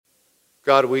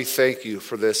God, we thank you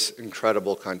for this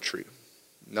incredible country.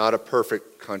 Not a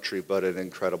perfect country, but an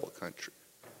incredible country.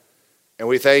 And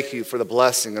we thank you for the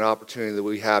blessing and opportunity that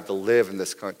we have to live in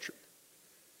this country.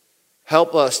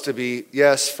 Help us to be,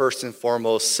 yes, first and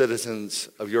foremost, citizens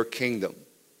of your kingdom,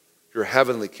 your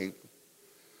heavenly kingdom.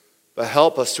 But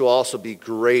help us to also be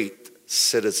great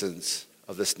citizens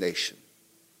of this nation,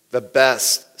 the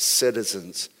best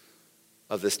citizens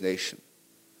of this nation.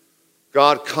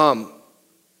 God, come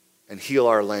and heal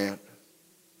our land.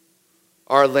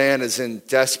 Our land is in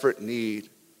desperate need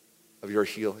of your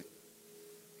healing.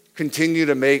 Continue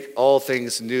to make all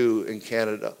things new in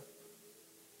Canada,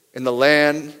 in the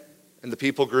land, in the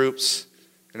people groups,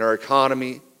 in our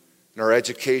economy, in our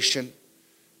education,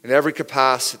 in every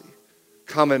capacity.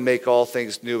 Come and make all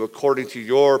things new according to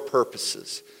your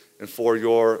purposes and for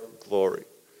your glory.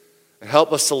 And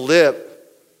help us to live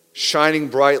shining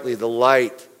brightly the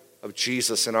light of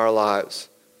Jesus in our lives.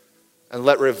 And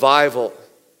let revival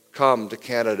come to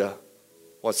Canada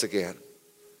once again.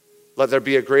 Let there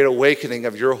be a great awakening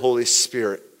of your Holy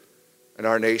Spirit in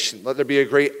our nation. Let there be a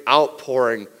great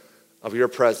outpouring of your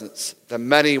presence, that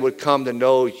many would come to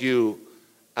know you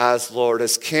as Lord.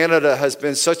 As Canada has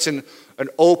been such an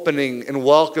opening and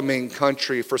welcoming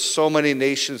country for so many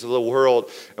nations of the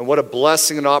world, and what a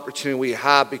blessing and opportunity we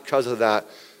have because of that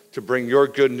to bring your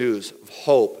good news of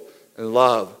hope and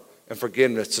love and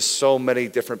forgiveness to so many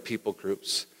different people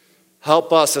groups.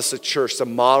 Help us as a church to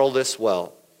model this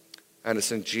well. And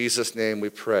it's in Jesus' name we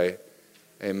pray.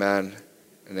 Amen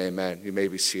and amen. You may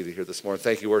be seated here this morning.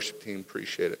 Thank you, worship team.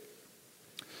 Appreciate it.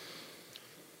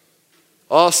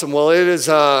 Awesome. Well, it is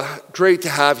great to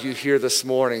have you here this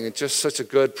morning. It's just such a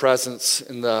good presence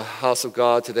in the house of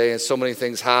God today, and so many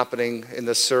things happening in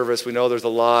this service. We know there's a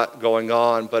lot going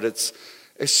on, but it's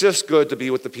just good to be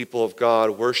with the people of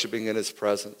God, worshiping in his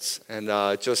presence, and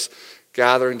just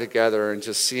gathering together and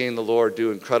just seeing the Lord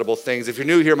do incredible things. If you're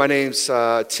new here, my name's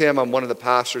Tim. I'm one of the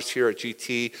pastors here at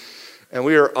GT, and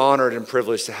we are honored and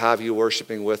privileged to have you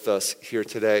worshiping with us here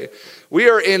today. We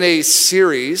are in a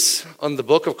series on the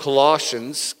book of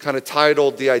Colossians, kind of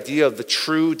titled The Idea of the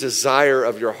True Desire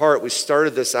of Your Heart. We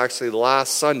started this actually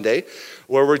last Sunday,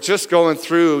 where we're just going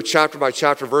through chapter by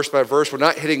chapter, verse by verse. We're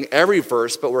not hitting every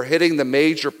verse, but we're hitting the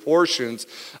major portions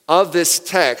of this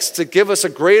text to give us a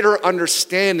greater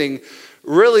understanding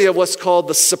really of what's called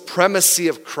the supremacy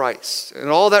of Christ. And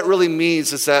all that really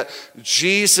means is that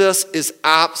Jesus is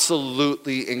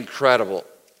absolutely incredible.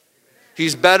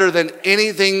 He's better than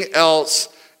anything else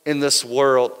in this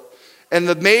world. And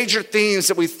the major themes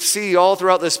that we see all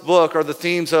throughout this book are the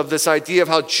themes of this idea of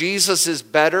how Jesus is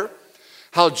better,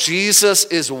 how Jesus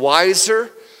is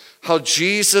wiser, how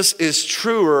Jesus is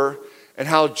truer, and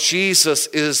how Jesus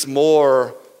is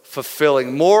more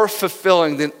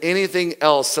fulfilling than anything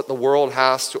else that the world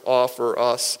has to offer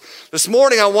us. This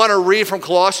morning I want to read from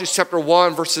Colossians chapter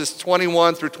 1, verses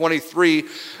 21 through 23,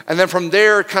 and then from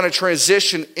there kind of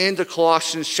transition into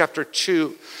Colossians chapter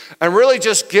 2, and really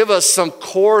just give us some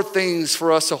core things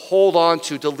for us to hold on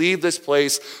to leave this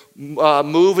place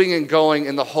moving and going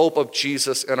in the hope of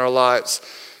Jesus in our lives.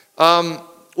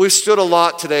 We've stood a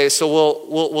lot today, so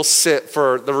we'll sit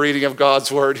for the reading of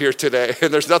God's word here today.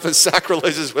 And there's nothing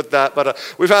sacrilegious with that, but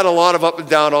we've had a lot of up and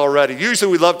down already.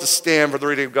 Usually we love to stand for the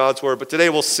reading of God's word, but today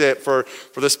we'll sit for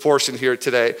this portion here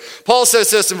today. Paul says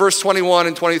this in verse 21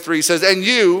 and 23. He says, "And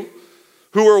you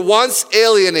who were once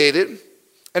alienated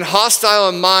and hostile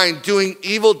in mind, doing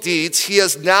evil deeds, he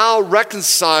has now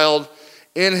reconciled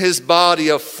in his body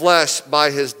of flesh by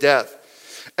his death,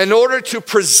 in order to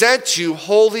present you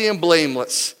holy and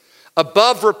blameless,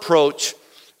 above reproach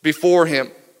before him.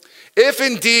 If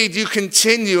indeed you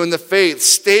continue in the faith,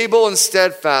 stable and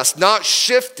steadfast, not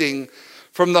shifting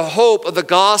from the hope of the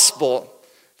gospel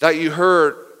that you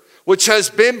heard, which has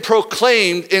been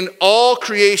proclaimed in all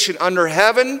creation under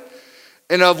heaven,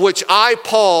 and of which I,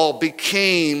 Paul,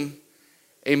 became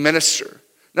a minister."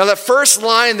 Now that first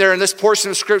line there in this portion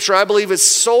of scripture, I believe is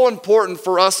so important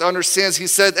for us to understand. He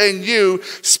said, "And you,"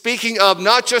 speaking of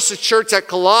not just the church at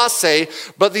Colossae,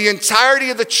 but the entirety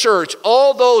of the church,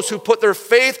 all those who put their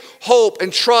faith, hope,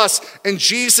 and trust in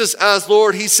Jesus as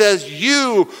Lord. He says,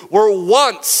 "You were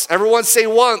once," everyone say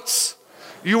once,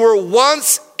 "you were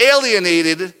once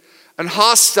alienated and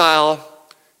hostile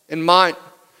in mind."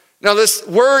 Now this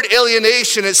word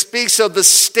alienation, it speaks of the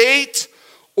state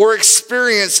or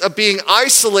experience of being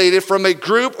isolated from a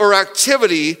group or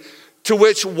activity to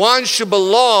which one should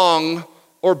belong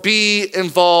or be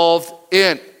involved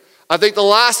in. I think the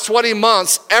last 20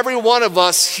 months, every one of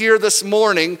us here this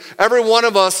morning, every one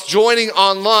of us joining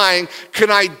online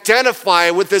can identify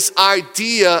with this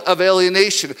idea of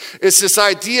alienation. It's this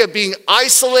idea of being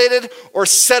isolated or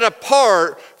set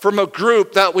apart from a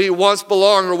group that we once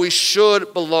belonged or we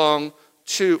should belong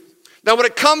to. Now, when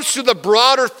it comes to the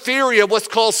broader theory of what's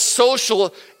called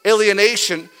social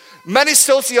alienation, many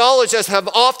sociologists have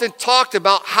often talked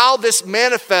about how this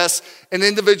manifests in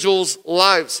individuals'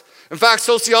 lives. In fact,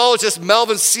 sociologist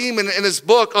Melvin Seaman, in his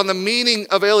book on the meaning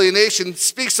of alienation,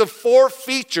 speaks of 4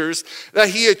 features that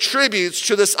he attributes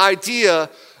to this idea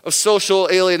of social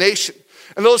alienation.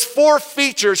 And those 4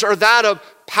 features are that of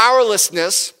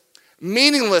powerlessness,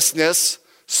 meaninglessness,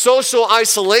 social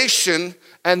isolation,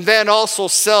 and then also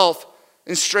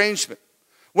self-estrangement.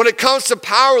 When it comes to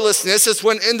powerlessness, it's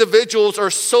when individuals are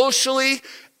socially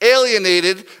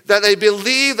alienated, that they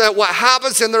believe that what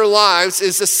happens in their lives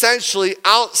is essentially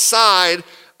outside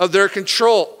of their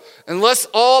control. And let's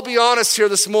all be honest here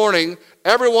this morning,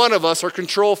 every one of us are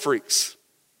control freaks.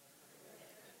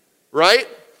 Right?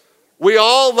 We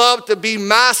all love to be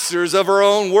masters of our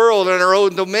own world and our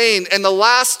own domain. And the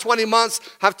last 20 months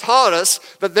have taught us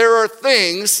that there are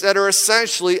things that are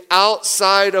essentially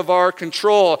outside of our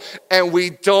control, and we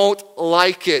don't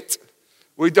like it.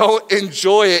 We don't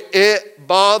enjoy it. It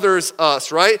bothers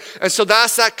us, right? And so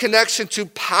that's that connection to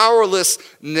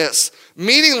powerlessness.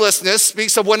 Meaninglessness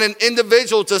speaks of when an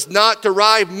individual does not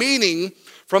derive meaning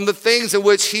from the things in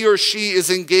which he or she is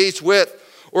engaged with,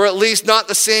 or at least not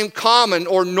the same common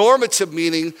or normative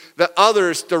meaning that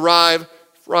others derive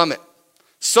from it.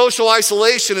 Social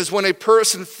isolation is when a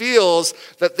person feels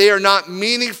that they are not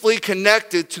meaningfully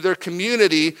connected to their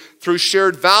community through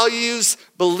shared values,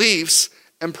 beliefs,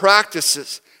 and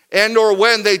practices, and or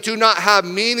when they do not have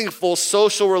meaningful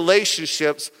social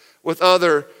relationships with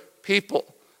other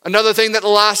people. Another thing that the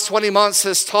last 20 months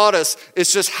has taught us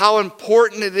is just how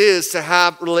important it is to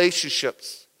have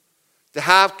relationships, to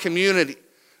have community,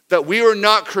 that we were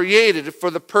not created for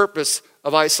the purpose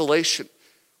of isolation.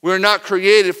 We're not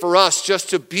created for us just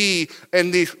to be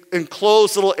in the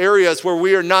enclosed little areas where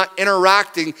we are not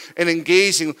interacting and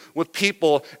engaging with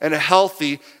people in a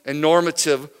healthy and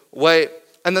normative way.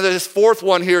 And then this 4th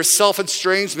one here,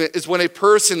 self-estrangement, is when a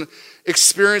person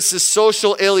experiences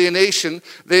social alienation.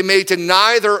 They may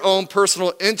deny their own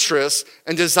personal interests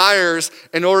and desires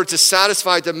in order to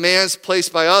satisfy demands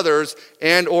placed by others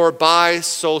and or by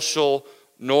social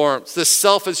norms. This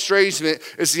self-estrangement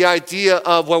is the idea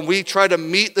of when we try to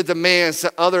meet the demands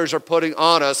that others are putting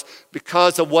on us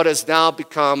because of what has now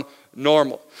become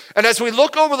normal. And as we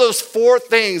look over those 4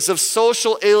 things of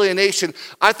social alienation,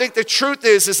 I think the truth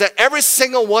is that every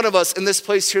single one of us in this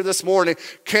place here this morning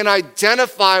can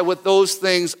identify with those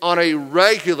things on a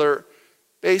regular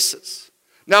basis.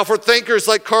 Now, for thinkers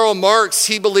like Karl Marx,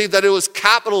 he believed that it was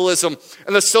capitalism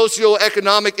and the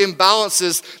socioeconomic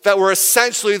imbalances that were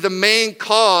essentially the main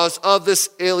cause of this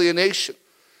alienation.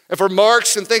 And for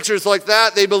Marx and thinkers like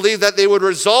that, they believed that they would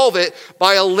resolve it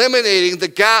by eliminating the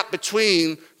gap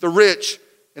between the rich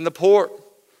and the poor.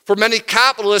 For many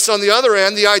capitalists, on the other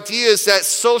end, the idea is that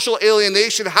social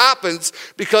alienation happens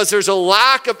because there's a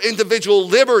lack of individual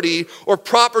liberty or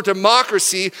proper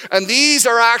democracy, and these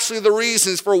are actually the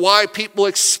reasons for why people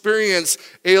experience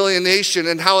alienation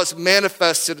and how it's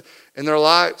manifested in their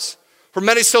lives. For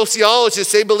many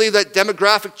sociologists, they believe that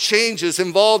demographic changes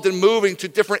involved in moving to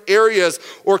different areas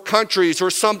or countries, or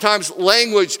sometimes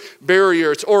language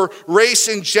barriers or race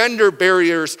and gender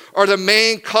barriers, are the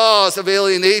main cause of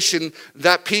alienation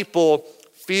that people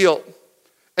feel.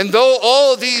 And though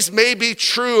all of these may be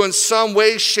true in some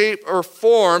way, shape, or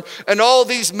form, and all of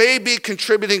these may be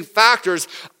contributing factors,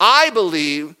 I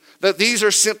believe that these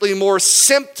are simply more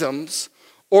symptoms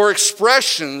or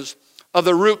expressions of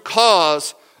the root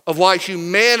cause of why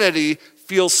humanity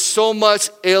feels so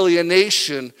much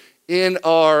alienation in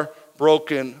our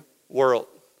broken world.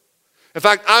 In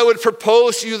fact, I would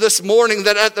propose to you this morning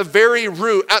that at the very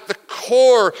root, at the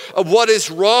core of what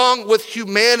is wrong with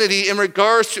humanity in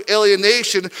regards to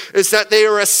alienation is that they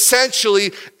are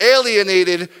essentially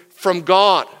alienated from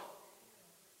God.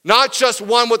 Not just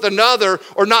one with another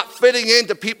or not fitting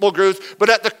into people groups, but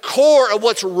at the core of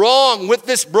what's wrong with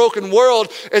this broken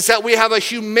world is that we have a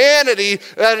humanity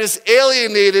that is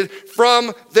alienated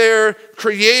from their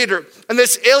Creator. And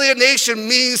this alienation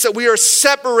means that we are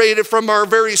separated from our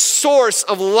very source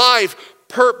of life,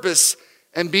 purpose,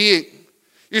 and being.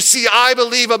 You see, I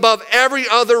believe above every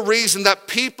other reason that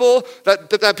people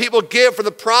give for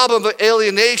the problem of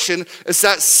alienation is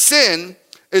that sin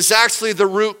is actually the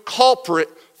root culprit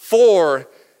for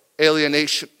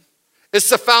alienation. It's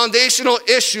the foundational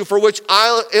issue for which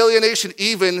alienation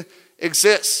even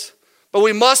exists. But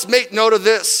we must make note of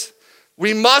this.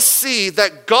 We must see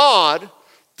that God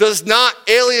does not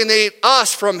alienate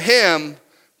us from him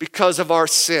because of our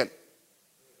sin.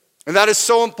 And that is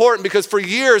so important because for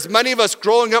years, many of us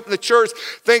growing up in the church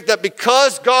think that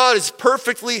because God is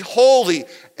perfectly holy,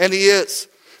 and he is,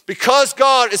 because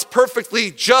God is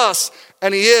perfectly just,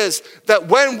 and he is, that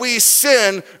when we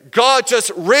sin, God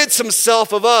just rids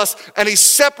himself of us and he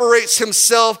separates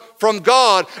himself from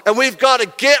God. And we've got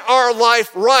to get our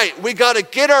life right. We got to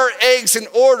get our eggs in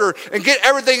order and get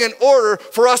everything in order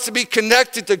for us to be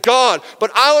connected to God.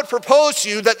 But I would propose to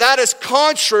you that that is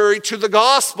contrary to the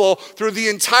gospel through the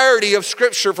entirety of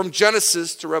Scripture from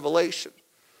Genesis to Revelation.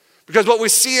 Because what we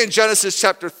see in Genesis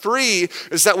chapter 3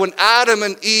 is that when Adam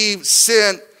and Eve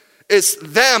sinned, it's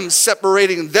them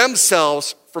separating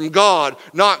themselves from God,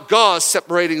 not God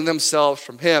separating themselves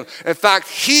from him. In fact,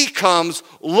 he comes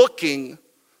looking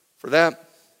for them.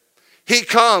 He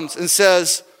comes and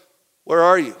says, "Where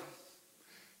are you?"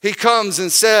 He comes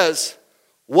and says,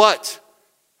 "What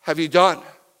have you done?"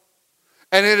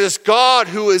 And it is God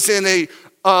who is in a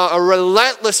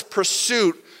relentless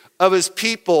pursuit of his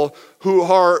people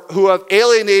who have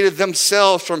alienated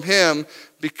themselves from him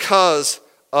because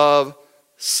of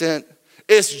sin.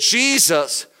 It's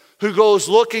Jesus who goes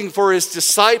looking for his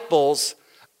disciples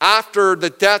after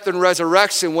the death and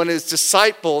resurrection when his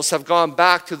disciples have gone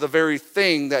back to the very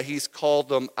thing that he's called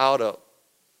them out of.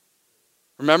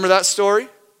 Remember that story?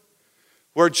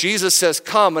 Where Jesus says,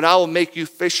 "Come and I will make you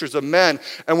fishers of men."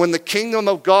 And when the kingdom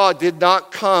of God did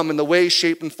not come in the way,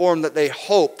 shape, and form that they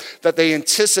hoped, that they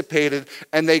anticipated,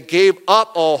 and they gave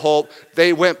up all hope,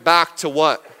 they went back to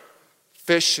what?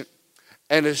 Fishing.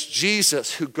 And it's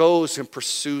Jesus who goes and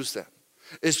pursues them.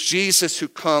 It's Jesus who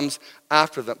comes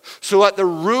after them. So at the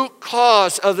root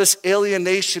cause of this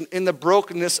alienation in the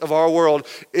brokenness of our world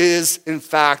is, in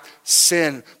fact,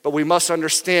 sin. But we must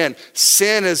understand,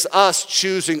 sin is us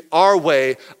choosing our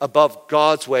way above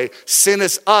God's way. Sin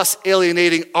is us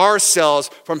alienating ourselves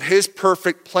from his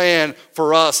perfect plan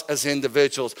for us as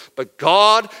individuals. But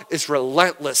God is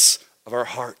relentless of our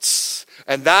hearts.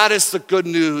 And that is the good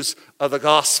news of the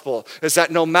gospel, is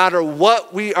that no matter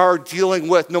what we are dealing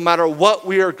with, no matter what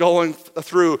we are going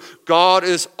through, God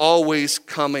is always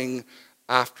coming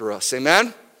after us.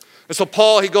 Amen? And so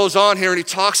Paul, he goes on here and he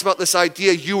talks about this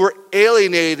idea, you were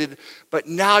alienated, but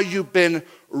now you've been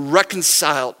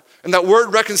reconciled. And that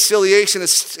word reconciliation, it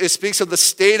speaks of the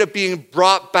state of being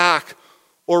brought back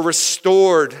or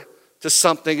restored to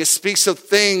something. It speaks of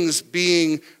things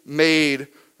being made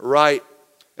right.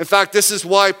 In fact, this is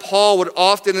why Paul would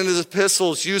often in his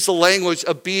epistles use the language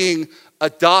of being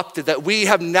adopted, that we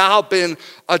have now been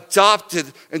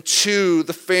adopted into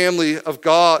the family of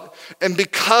God. And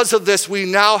because of this, we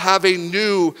now have a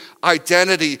new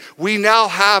identity. We now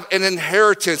have an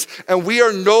inheritance, and we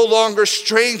are no longer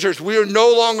strangers. We are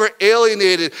no longer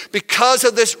alienated. Because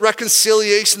of this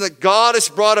reconciliation that God has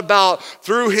brought about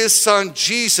through his son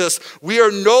Jesus, we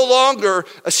are no longer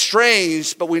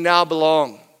estranged, but we now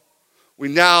belong. We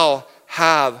now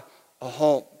have a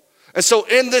home. And so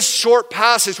in this short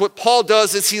passage, what Paul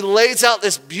does is he lays out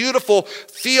this beautiful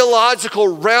theological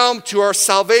realm to our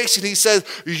salvation. He says,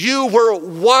 you were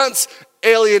once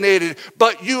alienated,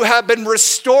 but you have been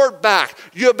restored back.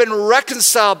 You have been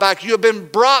reconciled back. You have been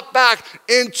brought back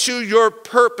into your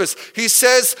purpose. He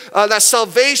says that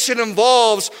salvation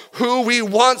involves who we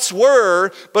once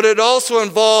were, but it also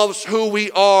involves who we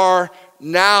are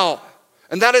now.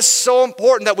 And that is so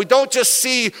important that we don't just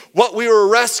see what we were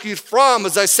rescued from,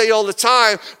 as I say all the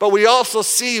time, but we also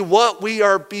see what we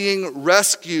are being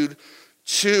rescued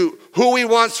to. Who we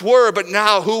once were, but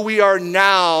now who we are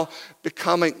now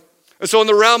becoming. And so in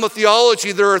the realm of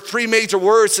theology, there are three major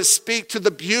words that speak to the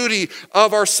beauty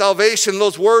of our salvation.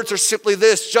 Those words are simply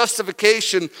this: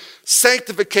 justification,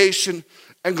 sanctification,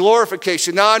 and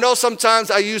glorification. Now, I know sometimes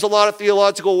I use a lot of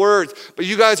theological words, but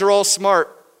you guys are all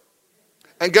smart.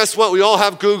 And guess what? We all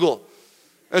have Google.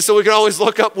 And so we can always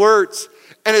look up words.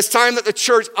 And it's time that the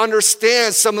church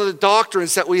understands some of the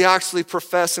doctrines that we actually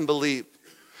profess and believe.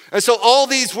 And so all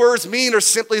these words mean are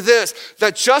simply this: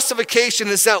 that justification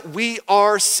is that we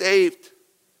are saved.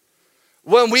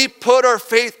 When we put our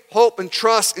faith, hope, and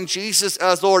trust in Jesus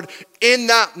as Lord, in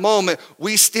that moment,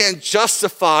 we stand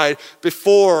justified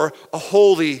before a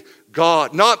holy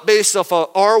God. Not based off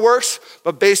of our works,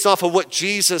 but based off of what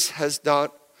Jesus has done.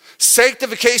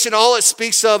 Sanctification, all it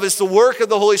speaks of is the work of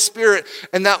the Holy Spirit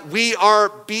and that we are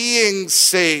being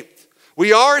saved.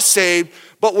 We are saved,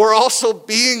 but we're also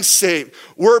being saved.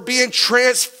 We're being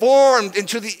transformed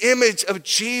into the image of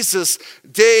Jesus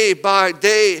day by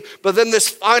day. But then this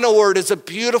final word is a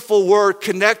beautiful word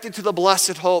connected to the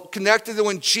blessed hope, connected to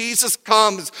when Jesus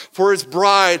comes for his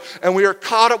bride and we are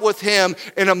caught up with him.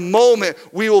 In a moment,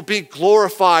 we will be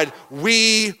glorified.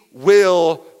 We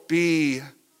will be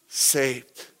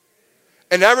saved.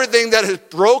 And everything that is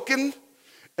broken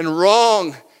and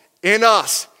wrong in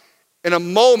us, in a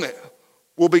moment,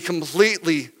 will be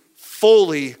completely,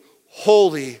 fully,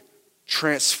 wholly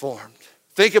transformed.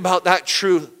 Think about that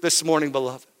truth this morning,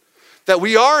 beloved. That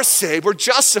we are saved, we're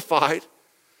justified,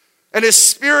 and his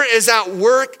Spirit is at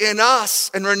work in us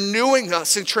and renewing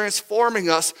us and transforming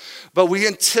us. But we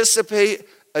anticipate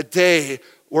a day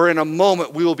where in a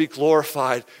moment we will be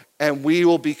glorified and we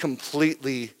will be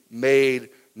completely made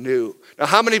new. Now,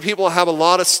 how many people have a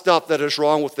lot of stuff that is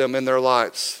wrong with them in their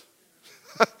lives?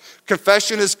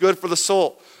 Confession is good for the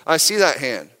soul. I see that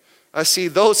hand. I see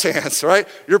those hands, right?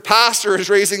 Your pastor is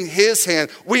raising his hand.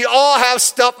 We all have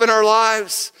stuff in our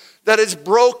lives that is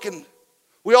broken.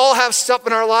 We all have stuff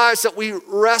in our lives that we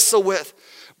wrestle with.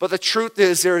 But the truth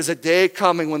is, there is a day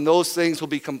coming when those things will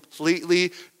be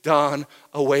completely done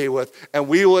away with. And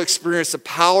we will experience the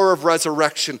power of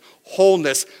resurrection,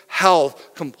 wholeness,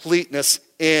 health, completeness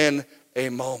in a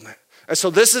moment. And so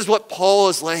this is what Paul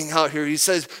is laying out here. He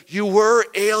says, you were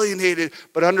alienated,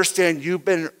 but understand you've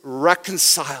been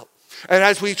reconciled. And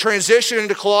as we transition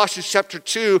into Colossians chapter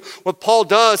 2, what Paul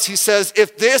does, he says,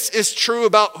 if this is true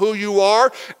about who you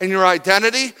are and your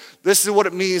identity, this is what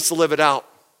it means to live it out.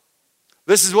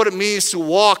 This is what it means to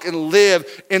walk and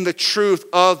live in the truth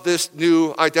of this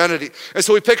new identity. And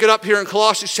so we pick it up here in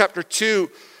Colossians chapter 2,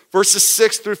 verses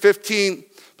 6 through 15.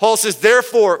 Paul says,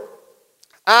 therefore,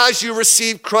 as you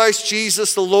receive Christ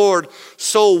Jesus the Lord,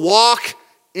 so walk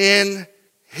in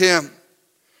him,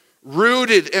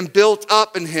 rooted and built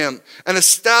up in him, and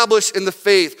established in the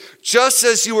faith, just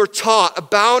as you were taught,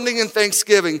 abounding in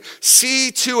thanksgiving.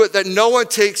 See to it that no one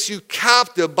takes you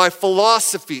captive by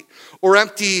philosophy or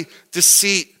empty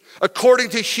deceit, according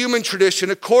to human tradition,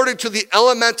 according to the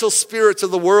elemental spirits of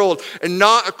the world, and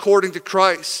not according to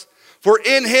Christ. For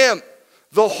in him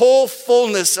the whole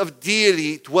fullness of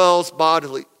deity dwells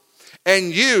bodily,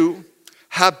 and you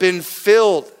have been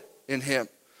filled in him,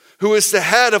 who is the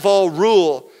head of all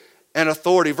rule and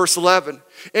authority. Verse 11,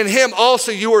 in him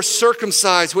also you are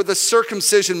circumcised with a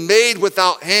circumcision made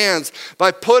without hands,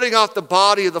 by putting off the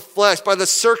body of the flesh, by the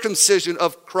circumcision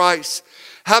of Christ,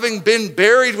 having been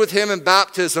buried with him in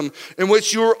baptism, in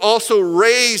which you were also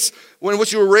raised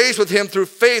with him through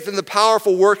faith in the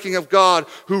powerful working of God,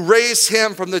 who raised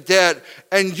him from the dead.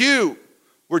 And you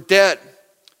were dead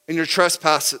in your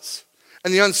trespasses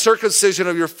and the uncircumcision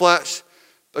of your flesh,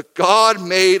 but God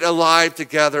made alive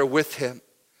together with him,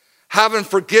 having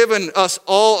forgiven us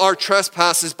all our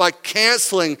trespasses by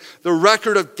canceling the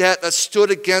record of debt that stood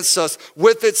against us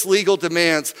with its legal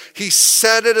demands. He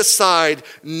set it aside,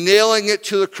 nailing it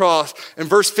to the cross. In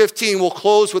verse 15, we'll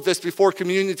close with this before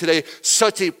communion today.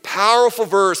 Such a powerful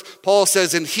verse. Paul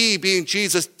says, and he, being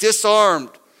Jesus, disarmed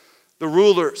the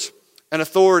rulers and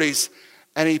authorities,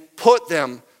 and he put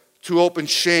them to open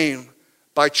shame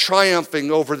by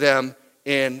triumphing over them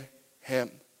in him.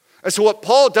 And so what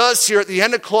Paul does here at the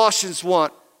end of Colossians 1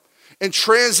 and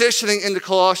transitioning into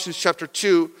Colossians chapter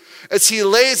 2 is he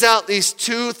lays out these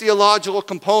two theological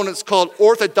components called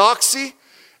orthodoxy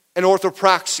and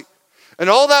orthopraxy. And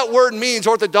all that word means,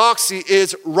 orthodoxy,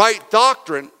 is right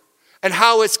doctrine and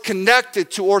how it's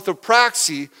connected to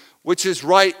orthopraxy, which is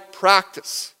right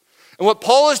practice. And what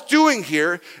Paul is doing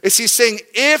here is he's saying,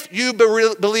 if you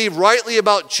believe rightly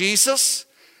about Jesus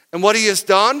and what he has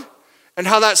done, and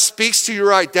how that speaks to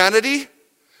your identity,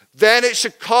 then it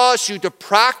should cause you to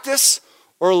practice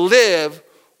or live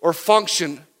or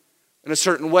function in a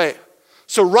certain way.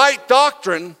 So right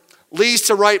doctrine leads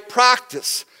to right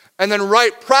practice, and then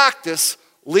right practice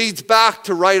leads back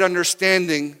to right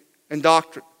understanding and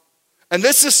doctrine. And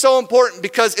this is so important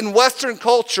because in Western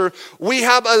culture, we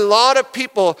have a lot of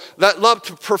people that love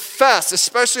to profess,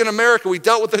 especially in America, we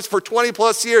dealt with this for 20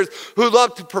 plus years, who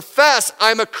love to profess,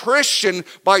 I'm a Christian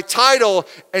by title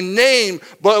and name,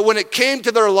 but when it came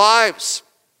to their lives,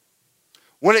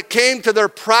 when it came to their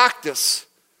practice,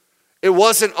 it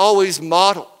wasn't always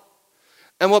modeled.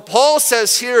 And what Paul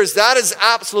says here is that is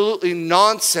absolutely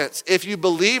nonsense. If you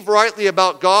believe rightly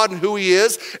about God and who he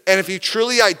is, and if you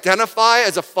truly identify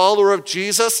as a follower of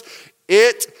Jesus,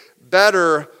 it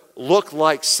better look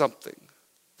like something.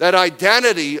 That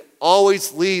identity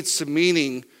always leads to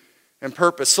meaning and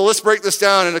purpose. So let's break this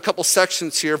down in a couple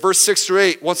sections here. Verse 6 through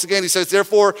 8. Once again, he says,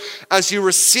 therefore, as you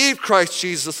receive Christ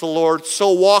Jesus the Lord,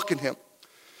 so walk in him,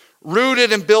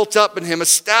 rooted and built up in him,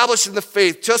 established in the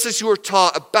faith, just as you were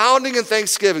taught, abounding in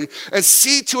thanksgiving, and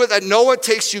see to it that no one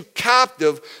takes you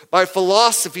captive by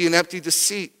philosophy and empty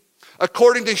deceit,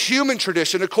 according to human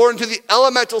tradition, according to the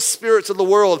elemental spirits of the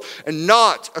world, and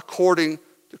not according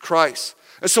to Christ.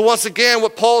 And so once again,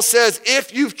 what Paul says,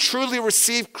 if you've truly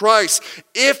received Christ,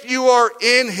 if you are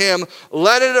in him,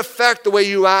 let it affect the way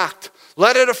you act.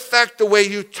 Let it affect the way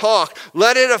you talk.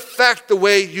 Let it affect the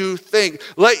way you think.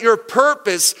 Let your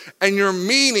purpose and your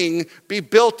meaning be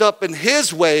built up in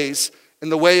his ways, in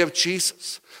the way of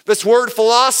Jesus. This word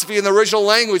philosophy in the original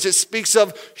language, it speaks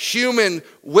of human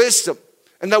wisdom.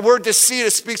 And that word deceit,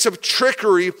 it speaks of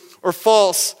trickery or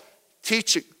false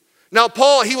teaching. Now,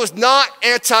 Paul, he was not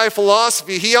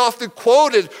anti-philosophy. He often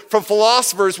quoted from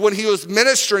philosophers when he was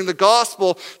ministering the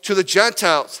gospel to the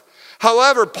Gentiles.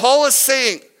 However, Paul is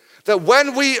saying that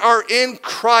when we are in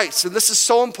Christ, and this is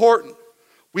so important,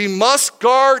 we must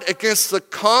guard against the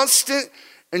constant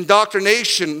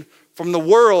indoctrination from the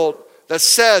world that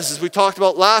says, as we talked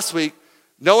about last week,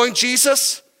 knowing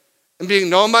Jesus and being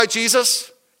known by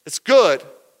Jesus, it's good,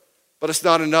 but it's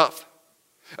not enough.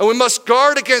 And we must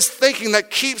guard against thinking that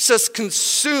keeps us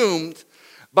consumed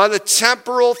by the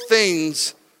temporal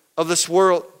things of this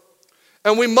world.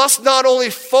 And we must not only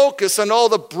focus on all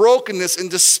the brokenness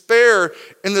and despair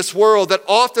in this world that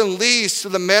often leads to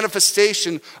the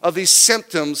manifestation of these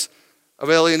symptoms of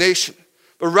alienation,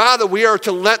 but rather we are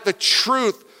to let the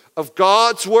truth of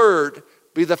God's word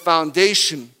be the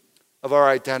foundation of our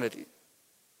identity.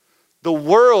 The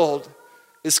world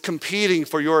is competing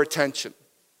for your attention.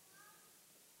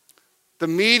 The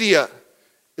media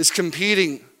is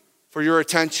competing for your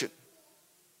attention.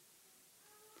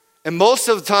 And most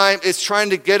of the time, it's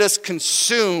trying to get us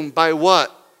consumed by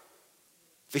what?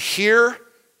 The here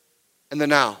and the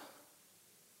now.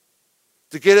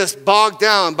 To get us bogged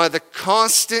down by the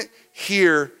constant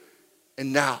here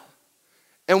and now.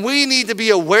 And we need to be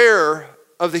aware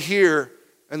of the here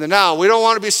and the now. We don't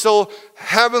want to be so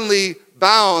heavenly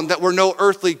bound that we're no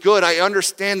earthly good. I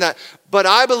understand that. But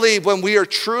I believe when we are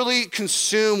truly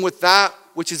consumed with that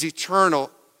which is eternal,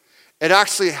 it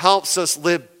actually helps us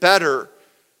live better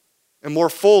and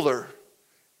more fuller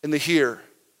in the here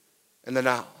and the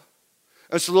now.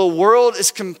 And so the world is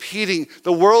competing.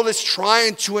 The world is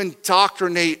trying to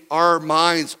indoctrinate our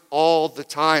minds all the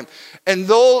time. And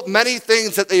though many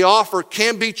things that they offer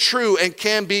can be true and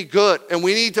can be good, and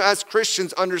we need to, as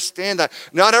Christians, understand that.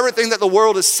 Not everything that the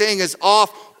world is saying is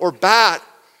off or bad,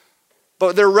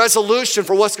 but their resolution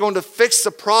for what's going to fix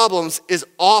the problems is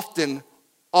often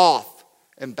off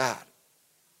and bad.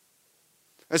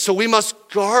 And so we must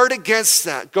guard against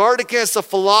that, guard against the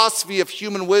philosophy of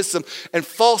human wisdom and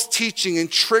false teaching and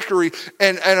trickery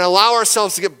and allow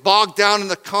ourselves to get bogged down in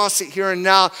the constant here and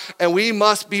now. And we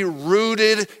must be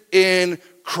rooted in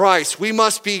Christ. We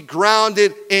must be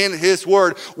grounded in his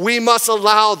word. We must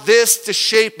allow this to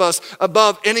shape us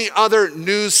above any other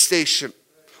news station.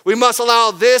 We must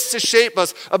allow this to shape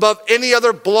us above any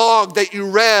other blog that you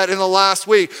read in the last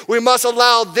week. We must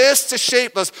allow this to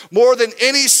shape us more than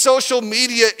any social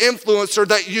media influencer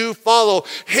that you follow.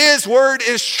 His word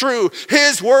is true.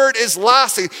 His word is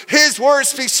lasting. His word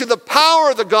speaks to the power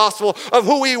of the gospel of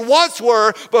who we once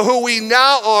were, but who we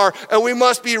now are. And we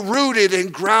must be rooted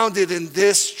and grounded in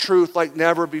this truth like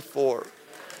never before.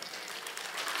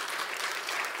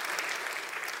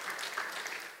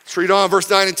 Let's read on, verse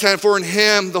 9 and 10. For in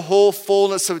him the whole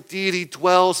fullness of deity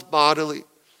dwells bodily,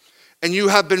 and you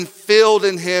have been filled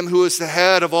in him who is the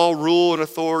head of all rule and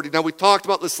authority. Now, we talked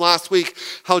about this last week,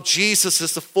 how Jesus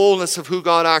is the fullness of who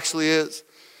God actually is.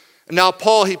 And now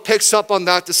Paul, he picks up on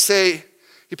this to say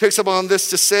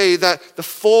that the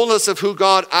fullness of who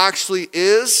God actually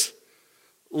is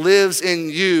lives in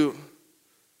you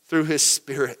through his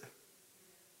Spirit.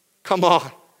 Come on.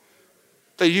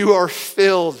 That you are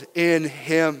filled in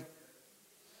him.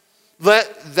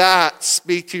 Let that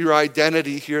speak to your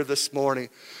identity here this morning.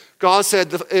 God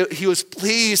said that he was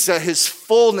pleased that his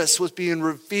fullness was being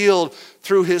revealed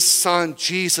through his son,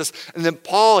 Jesus. And then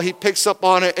Paul, he picks up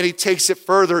on it and he takes it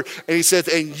further and he says,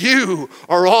 and you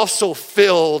are also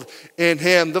filled in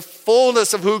him. The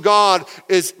fullness of who God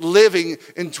is living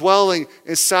and dwelling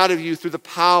inside of you through the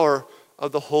power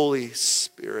of the Holy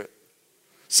Spirit.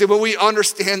 See, when we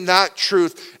understand that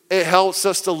truth, it helps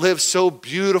us to live so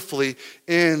beautifully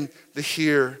in the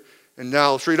here and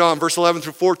now. Let's read on, verse 11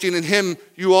 through 14. In him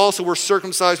you also were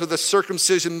circumcised with a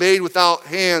circumcision made without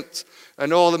hands. I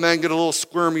know all the men get a little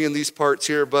squirmy in these parts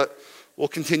here, but we'll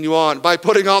continue on. By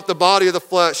putting off the body of the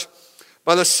flesh,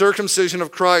 by the circumcision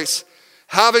of Christ,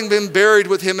 having been buried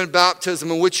with him in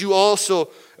baptism, in which you were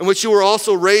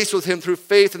also raised with him through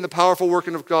faith in the powerful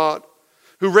working of God,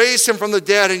 who raised him from the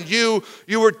dead. And you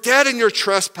were dead in your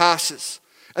trespasses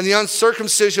and the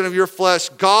uncircumcision of your flesh.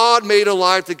 God made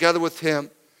alive together with him,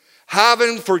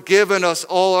 having forgiven us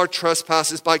all our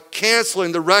trespasses by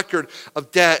canceling the record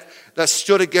of debt that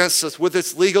stood against us with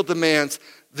its legal demands.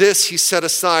 This he set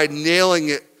aside, nailing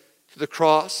it to the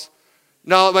cross.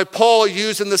 Now, by Paul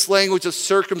using this language of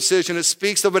circumcision, it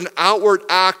speaks of an outward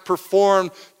act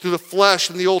performed through the flesh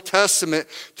in the Old Testament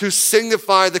to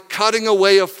signify the cutting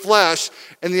away of flesh.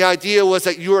 And the idea was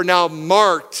that you are now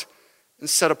marked and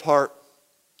set apart.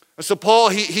 And so Paul,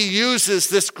 he uses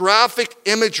this graphic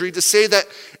imagery to say that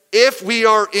if we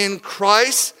are in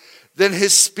Christ, then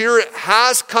his Spirit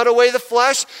has cut away the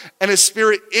flesh, and his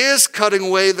Spirit is cutting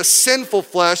away the sinful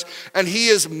flesh, and he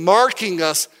is marking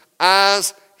us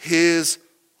as his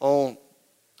own.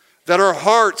 That our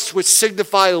hearts, which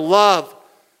signify love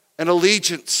and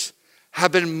allegiance,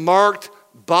 have been marked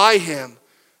by him,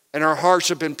 and our hearts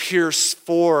have been pierced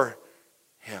for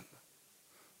him.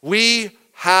 We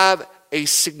have a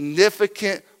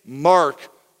significant mark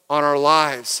on our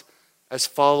lives as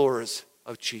followers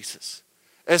of Jesus.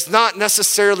 It's not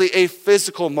necessarily a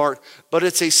physical mark, but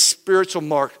it's a spiritual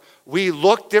mark. We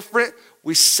look different,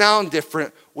 we sound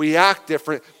different, we act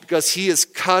different because he is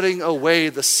cutting away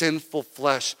the sinful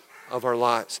flesh of our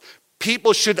lives.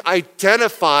 People should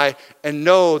identify and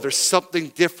know there's something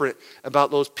different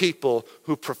about those people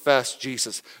who profess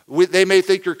Jesus. They may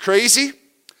think you're crazy.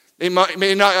 They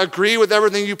may not agree with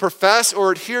everything you profess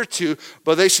or adhere to,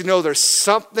 but they should know there's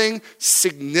something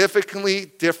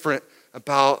significantly different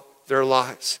about their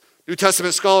lives. New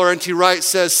Testament scholar N.T. Wright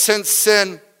says, since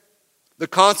sin, the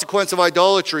consequence of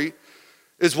idolatry,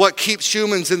 is what keeps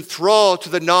humans enthralled to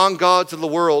the non-gods of the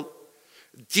world,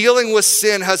 dealing with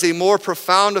sin has a more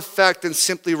profound effect than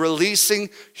simply releasing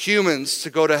humans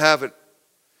to go to heaven.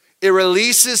 It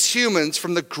releases humans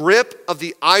from the grip of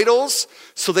the idols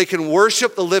so they can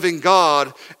worship the living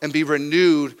God and be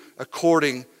renewed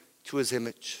according to his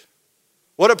image.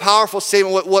 What a powerful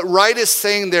statement. What Wright is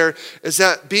saying there is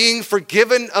that being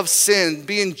forgiven of sin,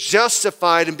 being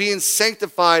justified and being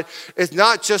sanctified is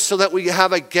not just so that we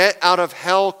have a get out of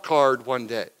hell card one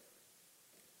day.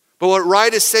 But what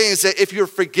Wright is saying is that if you're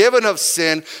forgiven of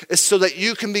sin, it's so that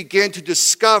you can begin to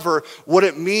discover what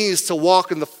it means to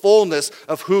walk in the fullness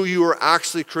of who you are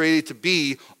actually created to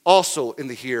be, also in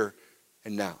the here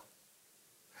and now.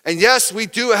 And yes, we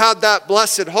do have that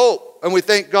blessed hope, and we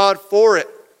thank God for it.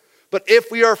 But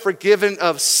if we are forgiven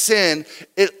of sin,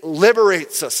 it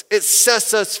liberates us. It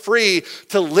sets us free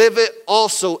to live it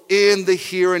also in the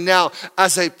here and now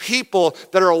as a people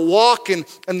that are walking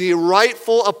in the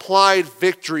rightful applied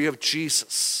victory of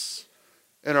Jesus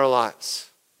in our lives.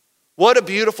 What a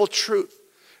beautiful truth.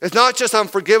 It's not just I'm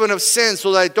forgiven of sin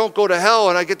so that I don't go to hell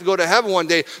and I get to go to heaven one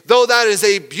day, though that is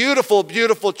a beautiful,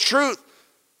 beautiful truth.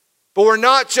 But we're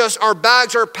not just, our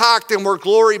bags are packed and we're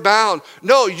glory bound.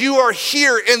 No, you are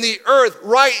here in the earth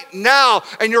right now,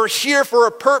 and you're here for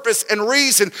a purpose and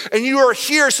reason. And you are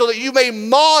here so that you may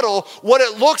model what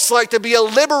it looks like to be a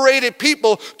liberated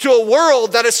people to a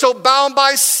world that is so bound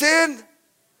by sin.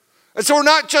 And so we're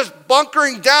not just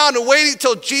bunkering down and waiting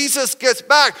till Jesus gets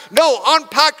back. No,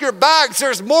 unpack your bags.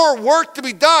 There's more work to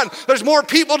be done. There's more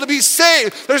people to be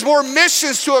saved. There's more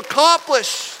missions to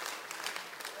accomplish.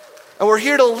 And we're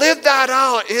here to live that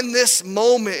out in this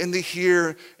moment, in the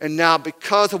here and now,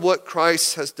 because of what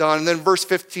Christ has done. And then verse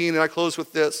 15, and I close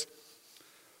with this.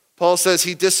 Paul says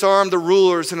he disarmed the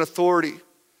rulers in authority,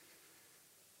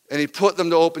 and he put them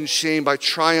to open shame by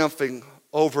triumphing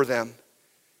over them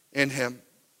in him.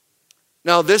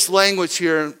 Now this language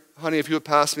here, honey, if you would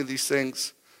pass me these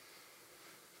things,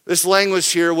 this language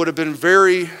here would have been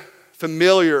very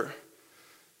familiar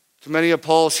to many of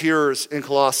Paul's hearers in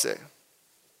Colossae.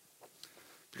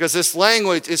 Because this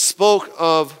language is spoke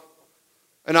of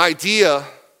an idea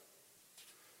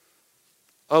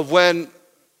of when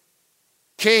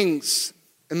kings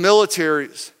and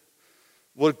militaries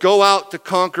would go out to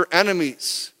conquer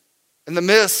enemies. And the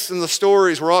myths and the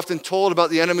stories were often told about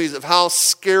the enemies of how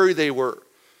scary they were,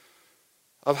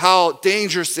 of how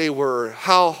dangerous they were,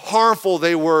 how harmful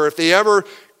they were. If they ever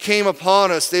came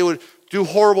upon us, they would do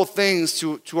horrible things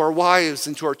to our wives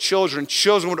and to our children.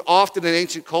 Children would often in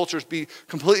ancient cultures be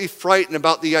completely frightened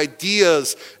about the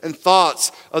ideas and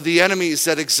thoughts of the enemies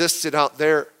that existed out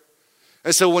there.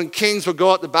 And so when kings would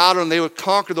go out to battle and they would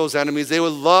conquer those enemies, they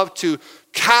would love to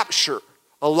capture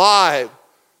alive,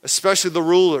 especially the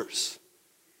rulers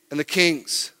and the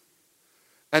kings.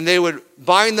 And they would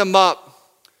bind them up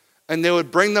and they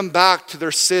would bring them back to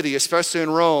their city, especially in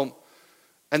Rome,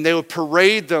 and they would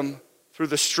parade them through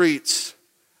the streets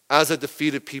as a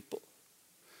defeated people.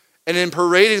 And in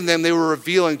parading them, they were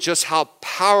revealing just how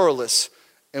powerless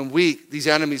and weak these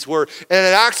enemies were. And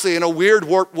it actually, in a weird,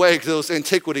 warped way, because those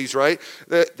antiquities, right?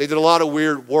 They did a lot of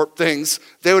weird, warped things.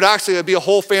 They would actually be a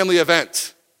whole family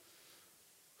event,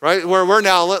 right? Where we're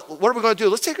now, what are we going to do?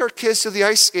 Let's take our kids to the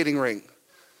ice skating rink.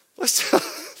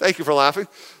 Thank you for laughing.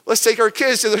 Let's take our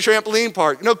kids to the trampoline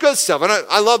park. Good stuff. And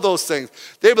I love those things.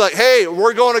 They'd be like, hey,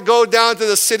 we're going to go down to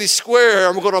the city square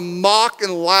and we're going to mock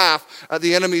and laugh at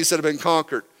the enemies that have been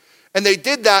conquered. And they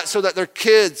did that so that their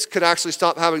kids could actually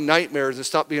stop having nightmares and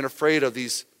stop being afraid of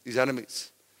these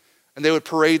enemies. And they would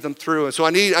parade them through. And so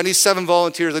I need 7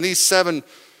 volunteers. I need 7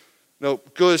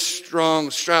 good,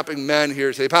 strong, strapping men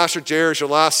here today. Pastor Jared, your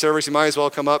last service. You might as well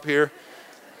come up here.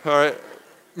 All right.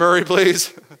 Murray,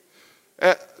 please.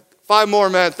 5 more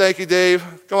men. Thank you, Dave.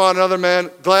 Come on, another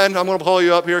man. Glenn, I'm going to pull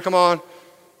you up here. Come on.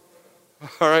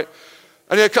 All right.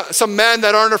 I need some men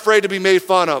that aren't afraid to be made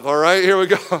fun of. All right. Here we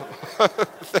go.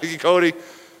 Thank you, Cody.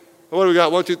 What do we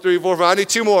got? 1, 2, 3, 4, 5. I need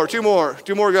 2 more.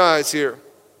 2 more guys here.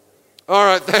 All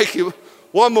right. Thank you.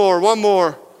 One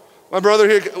more. My brother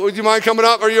here, would you mind coming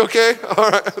up? Are you okay? All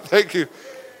right. Thank you.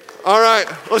 All right.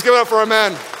 Let's give it up for our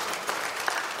men.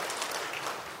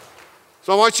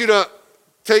 So I want you to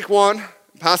take one,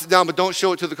 pass it down, but don't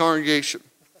show it to the congregation.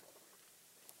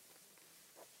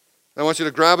 I want you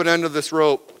to grab an end of this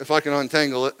rope, if I can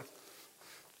untangle it.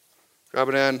 Grab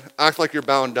an end. Act like you're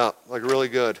bound up, like really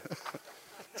good.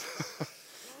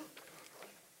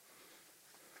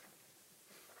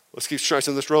 Let's keep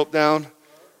stretching this rope down.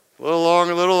 A little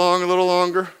longer, a little longer, a little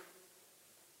longer. A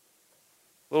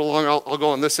little longer. I'll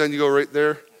go on this end, you go right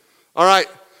there. All right.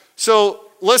 So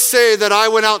let's say that I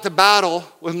went out to battle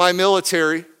with my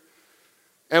military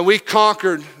and we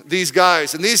conquered these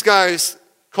guys. And these guys,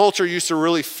 culture used to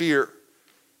really fear.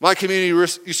 My community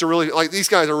used to really, these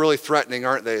guys are really threatening,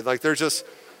 aren't they? They're just,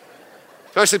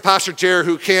 especially Pastor Jared,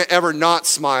 who can't ever not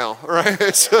smile, right?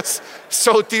 It's just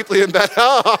so deeply embedded.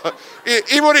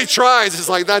 Even when he tries, it's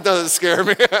like, that doesn't scare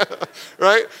me,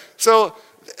 right? So,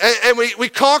 and we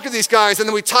conquer these guys, and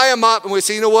then we tie them up, and we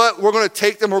say, you know what? We're going to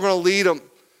take them, we're going to lead them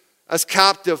as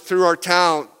captive through our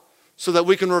town so that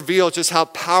we can reveal just how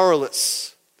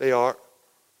powerless they are,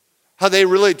 how they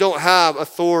really don't have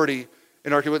authority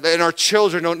in our community, and our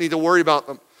children don't need to worry about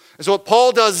them. And so what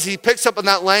Paul does is he picks up on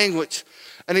that language,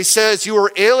 and he says, you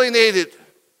were alienated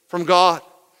from God,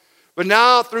 but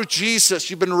now through Jesus,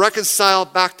 you've been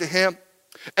reconciled back to him.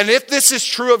 And if this is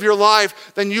true of your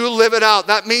life, then you live it out.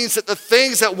 That means that the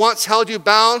things that once held you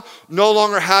bound no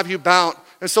longer have you bound.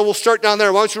 And so we'll start down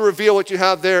there. Why don't you reveal what you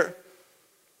have there?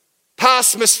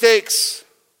 Past mistakes.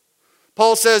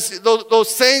 Paul says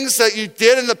those things that you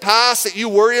did in the past that you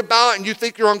worry about and you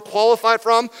think you're unqualified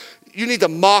from, you need to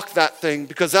mock that thing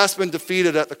because that's been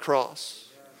defeated at the cross.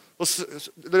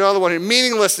 The other one here,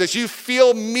 meaninglessness. You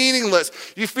feel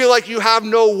meaningless. You feel like you have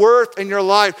no worth in your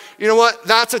life. You know what?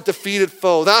 That's a defeated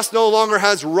foe. That no longer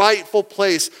has rightful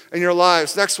place in your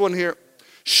lives. Next one here.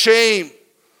 Shame.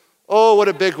 Oh, what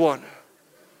a big one.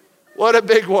 What a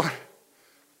big one.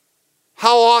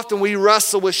 How often we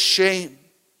wrestle with shame.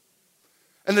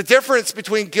 And the difference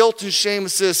between guilt and shame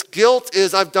is this. Guilt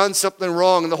is I've done something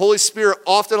wrong. And the Holy Spirit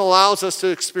often allows us to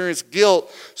experience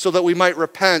guilt so that we might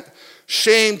repent.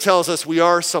 Shame tells us we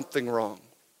are something wrong.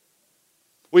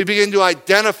 We begin to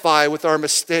identify with our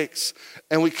mistakes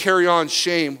and we carry on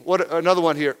shame. What another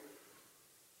one here?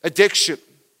 Addiction.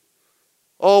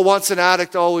 Oh, once an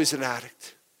addict, always an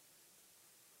addict.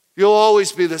 You'll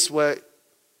always be this way.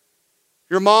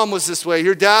 Your mom was this way.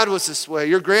 Your dad was this way.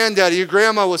 Your granddaddy, your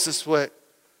grandma was this way.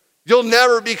 You'll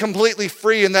never be completely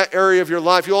free in that area of your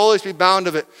life. You'll always be bound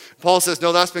of it. Paul says,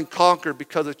 no, that's been conquered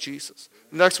because of Jesus.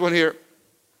 The next one here.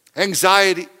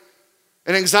 Anxiety.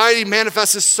 And anxiety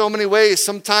manifests in so many ways.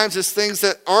 Sometimes it's things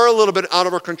that are a little bit out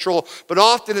of our control, but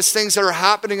often it's things that are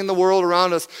happening in the world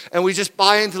around us, and we just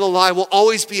buy into the lie. We'll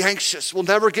always be anxious. We'll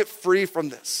never get free from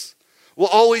this. We'll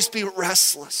always be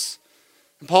restless.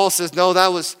 And Paul says, no, that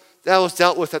was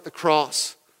dealt with at the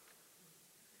cross.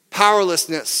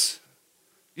 Powerlessness.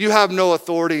 You have no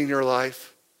authority in your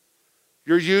life.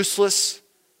 You're useless.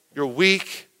 You're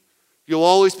weak. You'll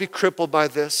always be crippled by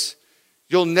this.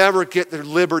 You'll never get the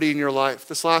liberty in your life.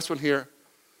 This last one here,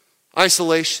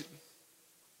 isolation.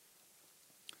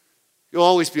 You'll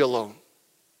always be alone.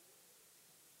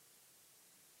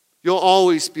 You'll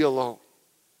always be alone.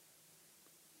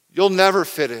 You'll never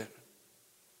fit in.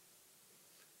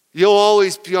 You'll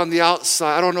always be on the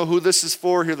outside. I don't know who this is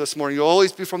for here this morning. You'll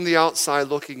always be from the outside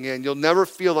looking in. You'll never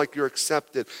feel like you're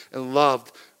accepted and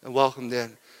loved and welcomed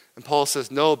in. And Paul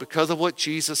says, no, because of what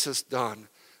Jesus has done,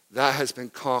 that has been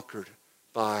conquered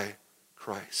by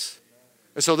Christ.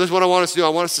 And so this is what I want us to do. I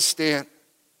want us to stand.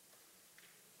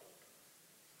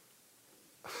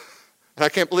 And I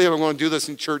can't believe I'm going to do this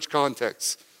in church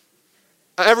context.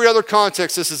 Every other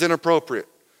context, this is inappropriate.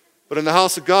 But in the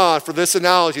house of God, for this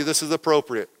analogy, this is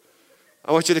appropriate.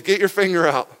 I want you to get your finger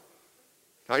out.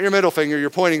 Not your middle finger, your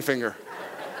pointing finger.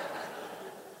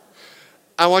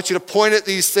 I want you to point at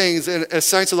these things in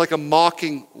essentially like a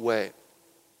mocking way.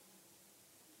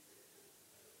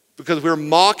 Because we're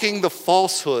mocking the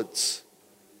falsehoods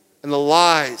and the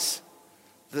lies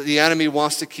that the enemy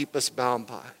wants to keep us bound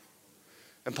by.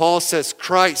 And Paul says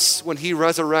Christ, when he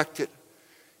resurrected,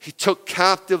 he took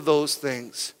captive those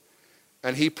things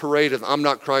and he paraded them. I'm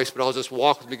not Christ, but I'll just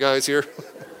walk with you guys here.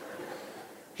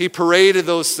 He paraded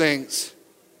those things.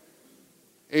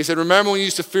 And he said, remember when you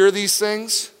used to fear these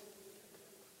things?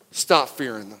 Stop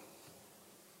fearing them.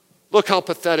 Look how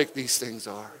pathetic these things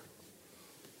are.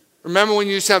 Remember when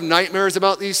you used to have nightmares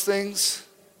about these things?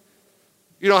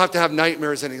 You don't have to have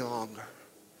nightmares any longer.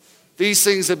 These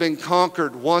things have been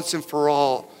conquered once and for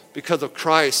all because of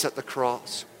Christ at the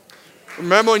cross.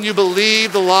 Remember when you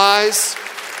believed the lies?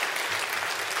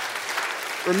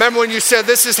 Remember when you said,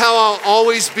 this is how I'll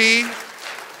always be?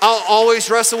 I'll always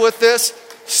wrestle with this?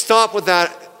 Stop with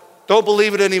that. Don't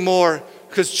believe it anymore,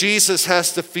 because Jesus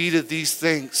has defeated these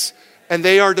things. And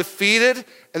they are defeated,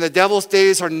 and the devil's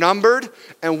days are numbered,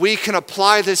 and we can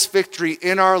apply this victory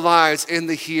in our lives in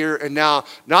the here and now.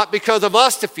 Not because of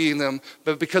us defeating them,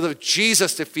 but because of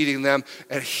Jesus defeating them,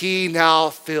 and he now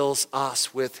fills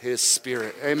us with his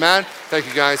Spirit. Amen? Thank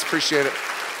you guys, appreciate it.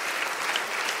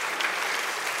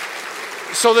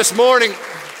 So this morning,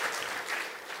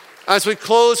 as we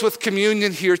close with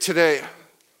communion here today,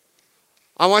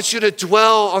 I want you to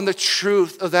dwell on the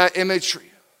truth of that imagery.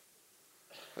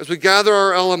 As we gather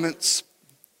our elements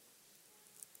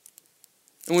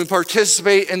and we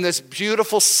participate in this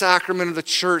beautiful sacrament of the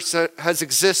church that has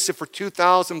existed for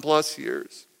 2,000 plus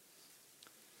years,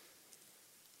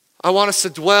 I want us to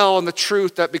dwell on the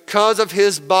truth that because of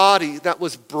his body that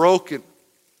was broken,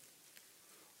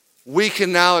 we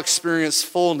can now experience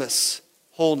fullness,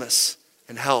 wholeness,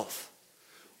 and health.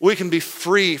 We can be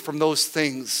free from those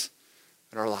things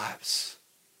in our lives.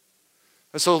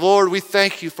 And so, Lord, we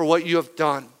thank you for what you have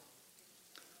done.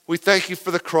 We thank you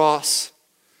for the cross,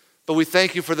 but we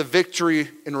thank you for the victory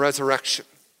in resurrection,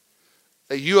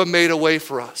 that you have made a way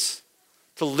for us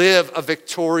to live a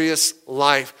victorious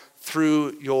life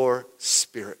through your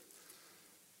Spirit.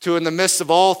 To, in the midst of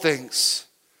all things,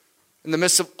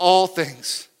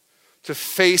 to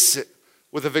face it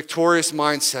with a victorious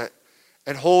mindset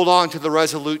and hold on to the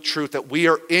resolute truth that we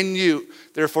are in you,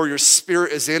 therefore your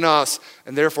Spirit is in us,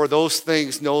 and therefore those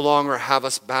things no longer have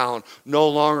us bound, no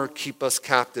longer keep us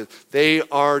captive. They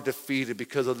are defeated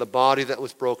because of the body that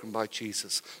was broken by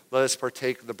Jesus. Let us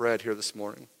partake of the bread here this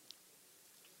morning.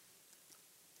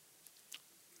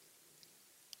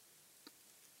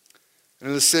 And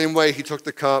in the same way, he took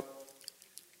the cup,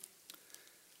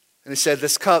 and he said,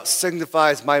 this cup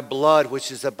signifies my blood,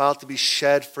 which is about to be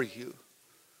shed for you,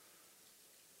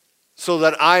 so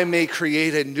that I may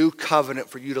create a new covenant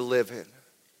for you to live in.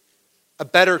 A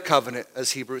better covenant,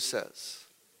 as Hebrews says.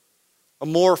 A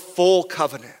more full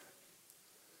covenant.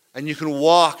 And you can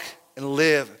walk and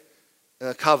live in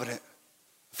a covenant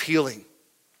of healing,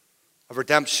 of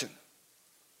redemption,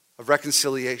 of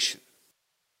reconciliation.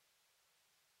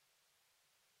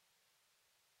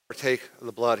 Partake of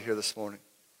the blood here this morning.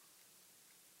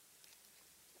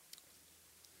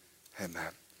 Amen.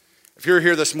 If you're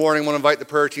here this morning, I want to invite the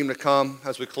prayer team to come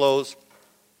as we close.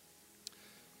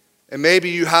 And maybe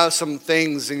you have some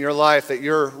things in your life that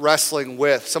you're wrestling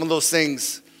with. Some of those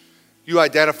things you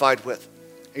identified with.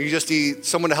 And you just need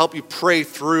someone to help you pray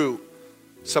through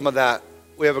some of that.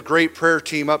 We have a great prayer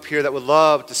team up here that would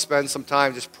love to spend some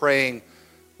time just praying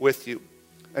with you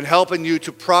and helping you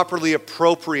to properly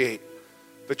appropriate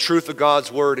the truth of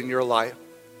God's word in your life.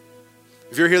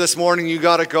 If you're here this morning, you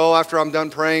got to go after I'm done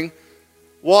praying.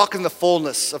 Walk in the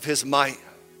fullness of his might.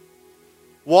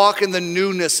 Walk in the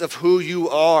newness of who you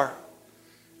are.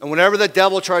 And whenever the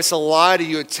devil tries to lie to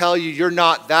you and tell you you're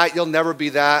not that, you'll never be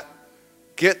that,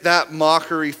 get that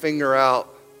mockery finger out.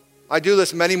 I do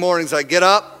this many mornings. I get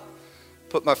up,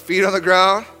 put my feet on the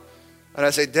ground, and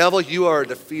I say, devil, you are a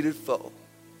defeated foe,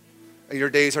 and your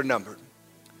days are numbered.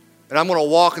 And I'm going to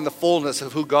walk in the fullness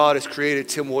of who God has created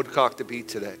Tim Woodcock to be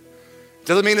today.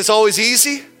 Doesn't mean it's always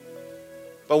easy.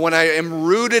 But when I am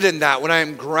rooted in that, when I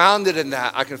am grounded in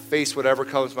that, I can face whatever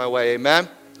comes my way. Amen?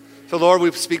 So Lord,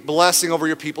 we speak blessing over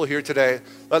your people here today.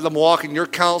 Let them walk in your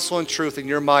counsel and truth and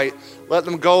your might. Let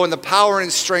them go in the power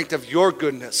and strength of your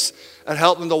goodness, and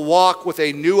help them to walk with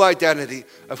a new identity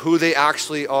of who they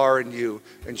actually are in you.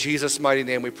 In Jesus' mighty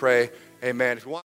name we pray, amen. If you want